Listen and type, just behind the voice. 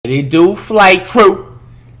They do flight crew,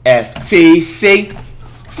 FTC,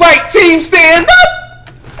 flight team stand up.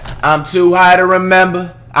 I'm too high to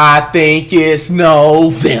remember. I think it's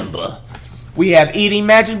November. We have eating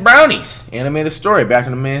magic brownies. Animated story back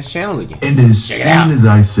on the man's channel again. And as soon as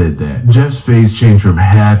I said that, Jeff's face changed from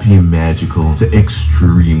happy and magical to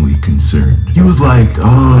extremely concerned. He was like,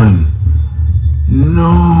 no,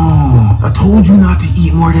 I told you not to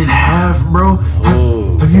eat more than half, bro.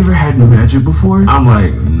 Have you ever had magic before? I'm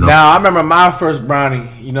like, no. Now, I remember my first brownie,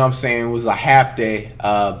 you know what I'm saying, was a half day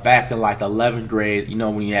back in like 11th grade, you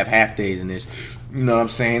know, when you have half days in this. You know what I'm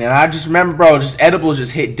saying? And I just remember, bro, just edibles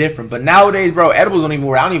just hit different. But nowadays, bro, edibles don't even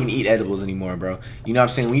work. I don't even eat edibles anymore, bro. You know what I'm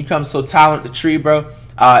saying? When you come so tolerant to tree, bro,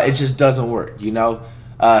 it just doesn't work, you know?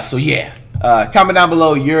 So, yeah. Comment down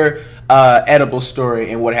below your edible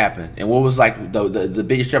story and what happened. And what was, like, the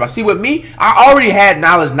biggest trip. I see with me, I already had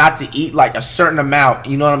knowledge not to eat, like, a certain amount,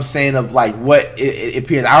 you know what I'm saying, of, like, what it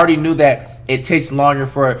appears. I already knew that it takes longer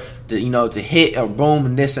for it to, you know, to hit or boom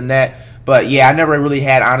and this and that. But yeah, I never really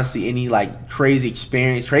had honestly any like crazy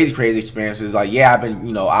experiences. Like yeah, I've been,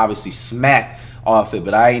 you know, obviously smacked off it,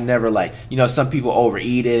 but I ain't never like, you know, some people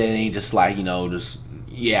overeat it and they just like, you know, just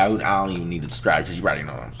yeah, I don't even need to describe because you already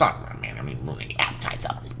know what I'm talking about, man. I mean, moving appetites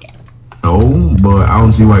off this man. No, but I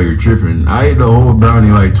don't see why you're tripping. I ate the whole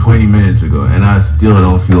brownie like 20 minutes ago and I still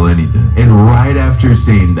don't feel anything. And right after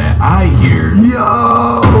saying that, I hear,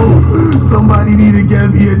 yo, somebody need to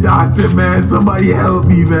get me a doctor, man. Somebody help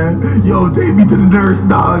me, man. Yo, take me to the nurse,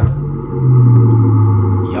 dog.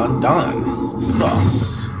 Young Don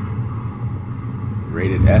sauce.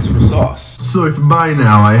 Rated S for sauce. So if by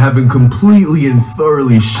now I haven't completely and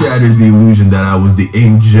thoroughly shattered the illusion that I was the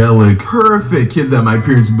angelic, perfect kid that my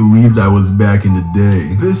parents believed I was back in the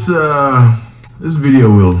day, this video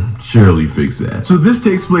will surely fix that. So this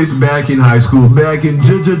takes place back in high school, back in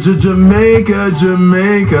Jamaica.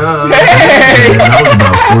 Hey! And I was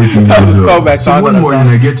about 14 years old. So one morning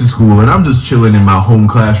I get to school and I'm just chilling in my home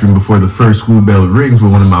classroom before the first school bell rings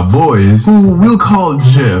when one of my boys, who we'll call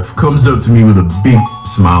Jeff, comes up to me with a big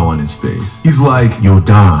smile on his face. He's like, yo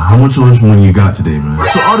Don, how much lunch money you got today, man?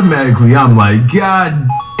 So automatically I'm like, God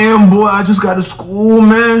damn boy, I just got to school,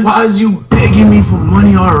 man. Why is you begging me for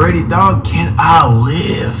money already, dog? Can I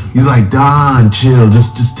live? He's like, Don, chill.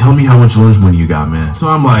 Just tell me how much lunch money you got, man. So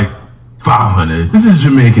I'm like, 500. This is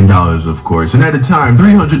Jamaican dollars, of course. And at the time,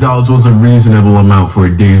 $300 was a reasonable amount for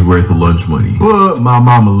a day's worth of lunch money. But my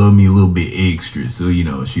mama loved me a little bit extra, so you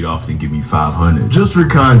know, she'd often give me 500. Just for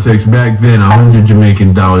context, back then, 100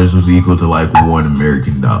 Jamaican dollars was equal to like $1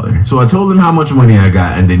 American dollar. So I told him how much money I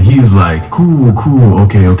got, and then he was like, cool,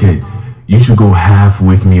 okay. You should go half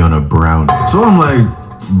with me on a brownie. So I'm like,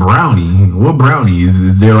 brownie? What brownie?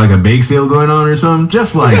 Is there like a bake sale going on or something?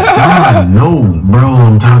 Jeff's like, Don, no, bro,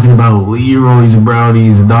 I'm talking about Leroy's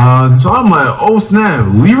brownies, dog. So I'm like, oh snap,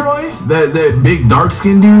 Leroy? That big dark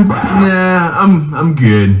skinned dude? Nah, I'm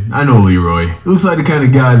good. I know Leroy. He looks like the kind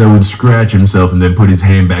of guy that would scratch himself and then put his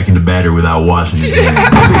hand back in the batter without washing his hands.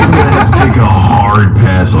 I think I'm gonna have to take a hard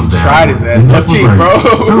pass on that. Tried his ass. Jeff was like,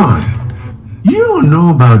 bro. Don, you don't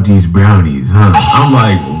know about these brownies, huh? I'm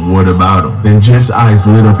like, what about them? Then Jeff's eyes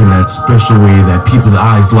lit up in that special way that people's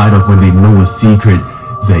eyes light up when they know a secret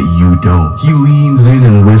that you don't. He leans in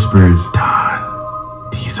and whispers, Don,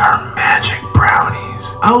 these are magic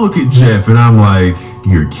brownies. I look at Jeff and I'm like,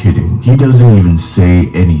 you're kidding. He doesn't even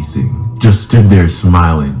say anything. Just stood there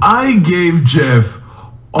smiling. I gave Jeff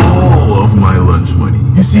all of my lunch money.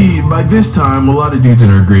 You see, by this time, a lot of dudes in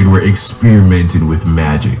our grade were experimenting with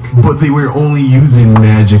magic, but they were only using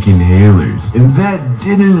magic inhalers, and that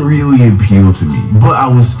didn't really appeal to me, but I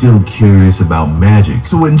was still curious about magic.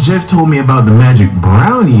 So when Jeff told me about the magic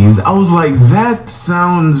brownies, I was like, that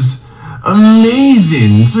sounds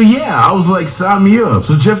amazing. So yeah, I was like, sign me up.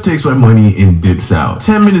 So Jeff takes my money and dips out.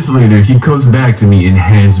 10 minutes later, he comes back to me and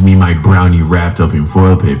hands me my brownie wrapped up in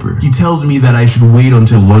foil paper. He tells me that I should wait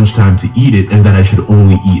until lunchtime to eat it and that I should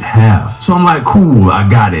only eat half. So I'm like, cool, I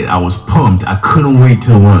got it. I was pumped. I couldn't wait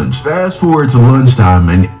till lunch. Fast forward to lunchtime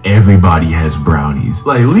and everybody has brownies.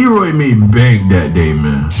 Like Leroy made bank that day,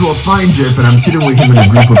 man. So I find Jeff and I'm sitting with him and a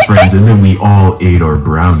group of friends and then we all ate our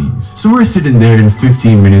brownies. So we're sitting there in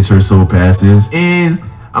 15 minutes or so passes and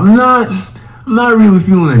I'm not really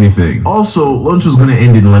feeling anything. Also, lunch was gonna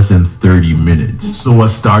end in less than 30 minutes. So I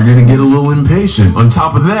started to get a little impatient. On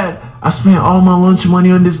top of that, I spent all my lunch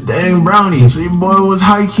money on this dang brownie. So your boy was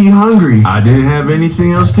high-key hungry. I didn't have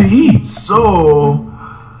anything else to eat. So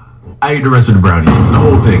I ate the rest of the brownie. The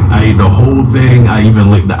whole thing. I ate the whole thing. I even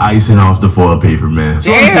licked the icing off the foil paper, man. So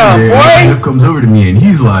damn, boy! Jeff comes over to me and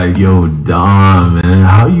he's like, yo, Don, man,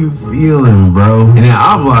 how you feeling, bro? And then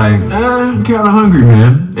I'm like, I'm kind of hungry,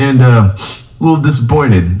 man. And, a little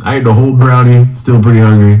disappointed. I ate the whole brownie, still pretty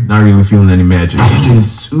hungry, not really feeling any magic. And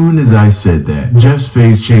as soon as I said that, Jeff's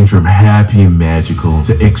face changed from happy and magical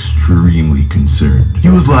to extremely concerned. He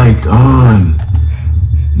was like,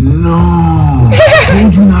 no, I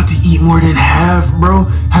told you not to eat more than half, bro.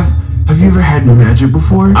 Have you ever had magic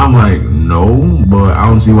before? I'm like, no, but I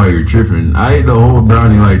don't see why you're tripping. I ate the whole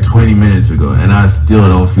brownie like 20 minutes ago, and I still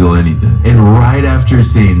don't feel anything. And right after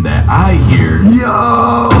saying that, I hear,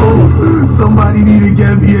 yo, somebody need to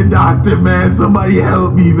get me a doctor, man. Somebody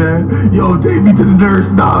help me, man. Yo, take me to the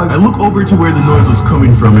nurse, dog. I look over to where the noise was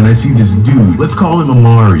coming from, and I see this dude, let's call him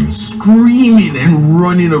Amari, screaming and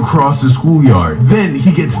running across the schoolyard. Then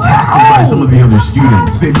he gets tackled by some of the other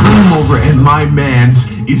students. They bring him over, and my man's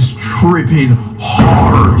is tripping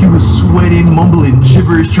hard. He was sweating, mumbling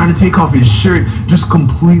gibberish, trying to take off his shirt, just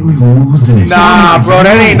completely losing it. Nah, bro,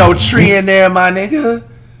 that ain't no tree in there, my nigga.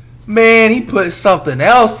 Man, he put something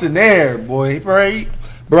else in there, boy, right?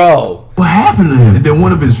 Bro. What happened to him? And then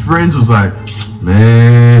one of his friends was like,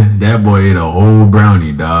 man, that boy ate a whole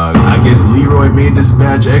brownie, dog. I guess Leroy made this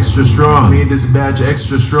batch extra strong. Bro,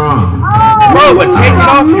 but take it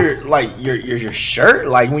off your shirt,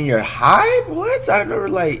 like when you're high? What? I never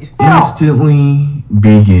like instantly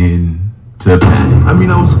begin to panic. I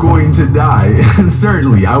mean, I was going to die.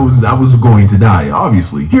 Certainly, I was going to die,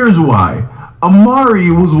 obviously. Here's why.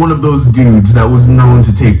 Amari was one of those dudes that was known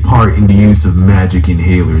to take part in the use of magic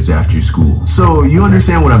inhalers after school. So you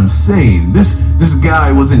understand what I'm saying? This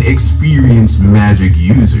guy was an experienced magic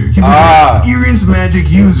user. He was an experienced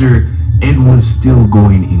magic user and was still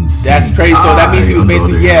going insane. That's crazy. So that means he was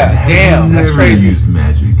basically, damn, that's crazy. Used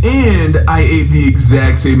magic. And I ate the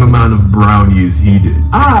exact same amount of brownie as he did.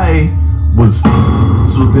 I was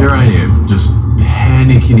fucked. So there I am, just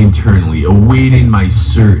panicking internally, awaiting my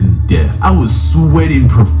certain death. I was sweating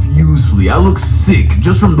profusely. I looked sick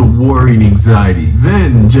just from the worry and anxiety.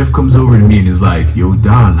 Then Jeff comes over to me and is like, yo,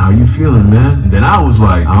 Don, how you feeling, man? And then I was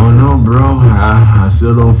like, I don't know, bro. I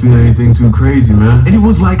still don't feel anything too crazy, man. And it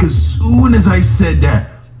was like as soon as I said that,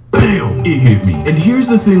 bam, it hit me. And here's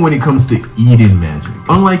the thing when it comes to eating magic.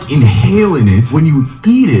 Unlike inhaling it, when you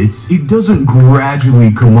eat it, it doesn't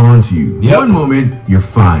gradually come onto you. Yep. One moment, you're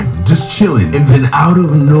fine, just chilling. And then out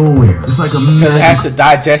of nowhere, it's like a magic. It has to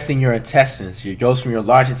digest in your intestines. It goes from your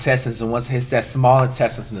large intestines, and once it hits that small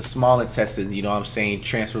intestines, and the small intestines, you know what I'm saying,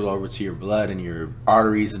 transfers over to your blood and your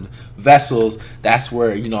arteries and vessels. That's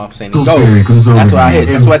where, you know what I'm saying, it goes. That's what I hit.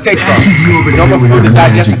 That's what it takes from. You know, before the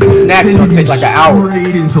digestive snacks, it's gonna take like an hour.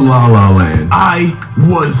 Straight into La La Land. I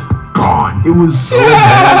was gone. It was so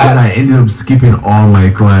bad that I ended up skipping all my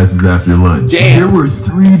classes after lunch. Damn. There were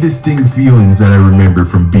 3 distinct feelings that I remember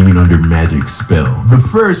from being under magic spell. The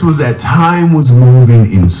first was that time was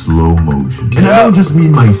moving in slow motion. And I don't just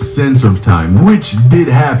mean my sense of time, which did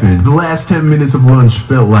happen. The last 10 minutes of lunch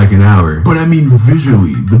felt like an hour. But I mean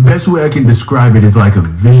visually. The best way I can describe it is like a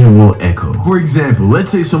visual echo. For example, let's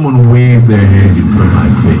say someone waved their hand in front of my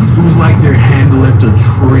face. It was like their hand left a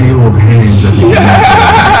trail of hands as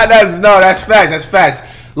it That's facts.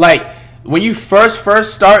 Like when you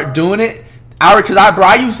first start doing it, I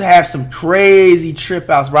used to have some crazy trip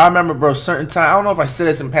outs, bro. I remember, bro, certain times, I don't know if I said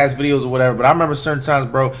this in past videos or whatever, but I remember certain times,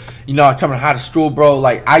 bro, you know, I coming out of school, bro,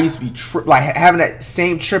 like I used to be like having that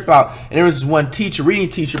same trip out, and there was this one teacher, reading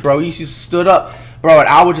teacher, bro, he used to stood up, bro, and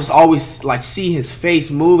I would just always like see his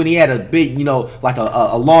face move, and he had a big, you know, like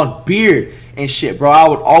a long beard and shit, bro. I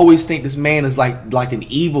would always think this man is like an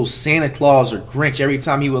evil Santa Claus or Grinch every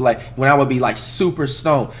time he would when I would be like super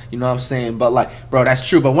stoned, you know what I'm saying? But like, bro, that's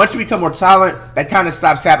true. But once you become more tolerant, that kind of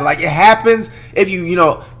stops happening. Like it happens if you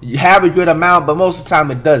have a good amount, but most of the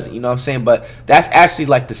time it doesn't, you know what I'm saying? But that's actually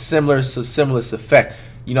like the similest effect.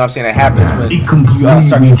 You know what I'm saying? That happens when it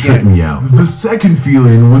completely tripped me out. The second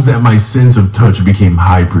feeling was that my sense of touch became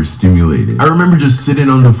hyper stimulated. I remember just sitting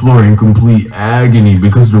on the floor in complete agony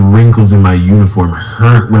because the wrinkles in my uniform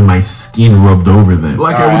hurt when my skin rubbed over them.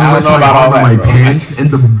 Like I would rest my arm on my pants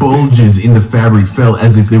and the bulges in the fabric felt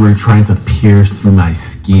as if they were trying to pierce through my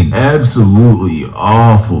skin. Absolutely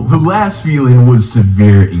awful. The last feeling was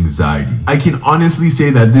severe anxiety. I can honestly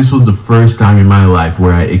say that this was the first time in my life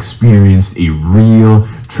where I experienced a real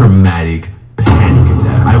traumatic panic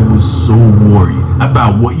attack. I was so worried.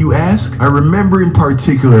 About what, you ask? I remember in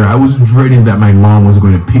particular, I was dreading that my mom was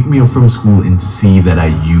going to pick me up from school and see that I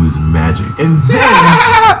used magic. And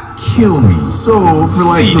then kill me. So for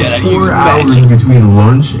like See that, the I 4 use hours magic. between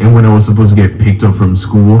lunch and when I was supposed to get picked up from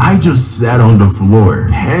school, I just sat on the floor,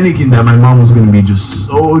 panicking that my mom was gonna be just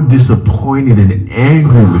so disappointed and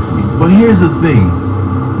angry with me. But here's the thing,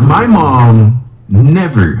 my mom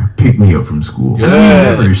never picked me up from school. Good. I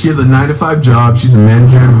mean, never. She has a 9-to-5 job. She's a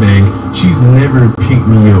manager at a bank. She's never picked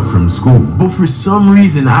me up from school. But for some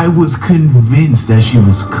reason, I was convinced that she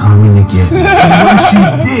was coming again. And when she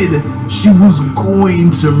did, she was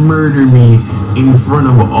going to murder me in front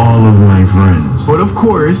of all of my friends. But of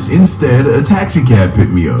course, instead, a taxi cab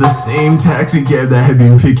picked me up. The same taxi cab that had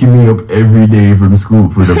been picking me up every day from school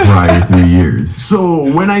for the prior 3 years. So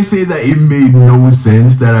when I say that it made no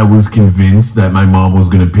sense that I was convinced that my mom was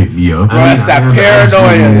gonna pick me up, That's that I have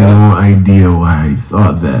paranoia. no idea why I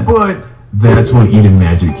thought that. But that's what eating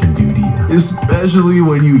magic can do to you, especially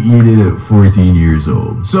when you eat it at 14 years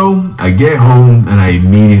old. So I get home and I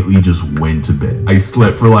immediately just went to bed. I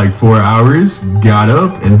slept for like 4 hours, got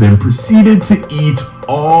up, and then proceeded to eat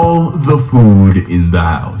all the food in the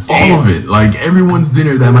house. All of it. Like everyone's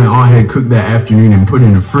dinner that my aunt had cooked that afternoon and put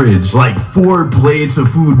in the fridge. Like 4 plates of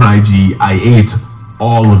food, my G. I ate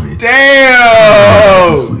all of it.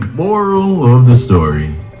 Damn! Moral of the story.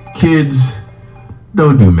 Kids,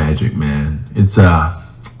 don't do magic, man. It's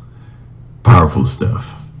powerful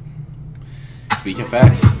stuff. Speaking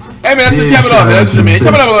facts. Hey man, that's what kept it up. That's what I mean.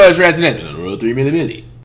 Coming up on the Rats and Rats. 3 million.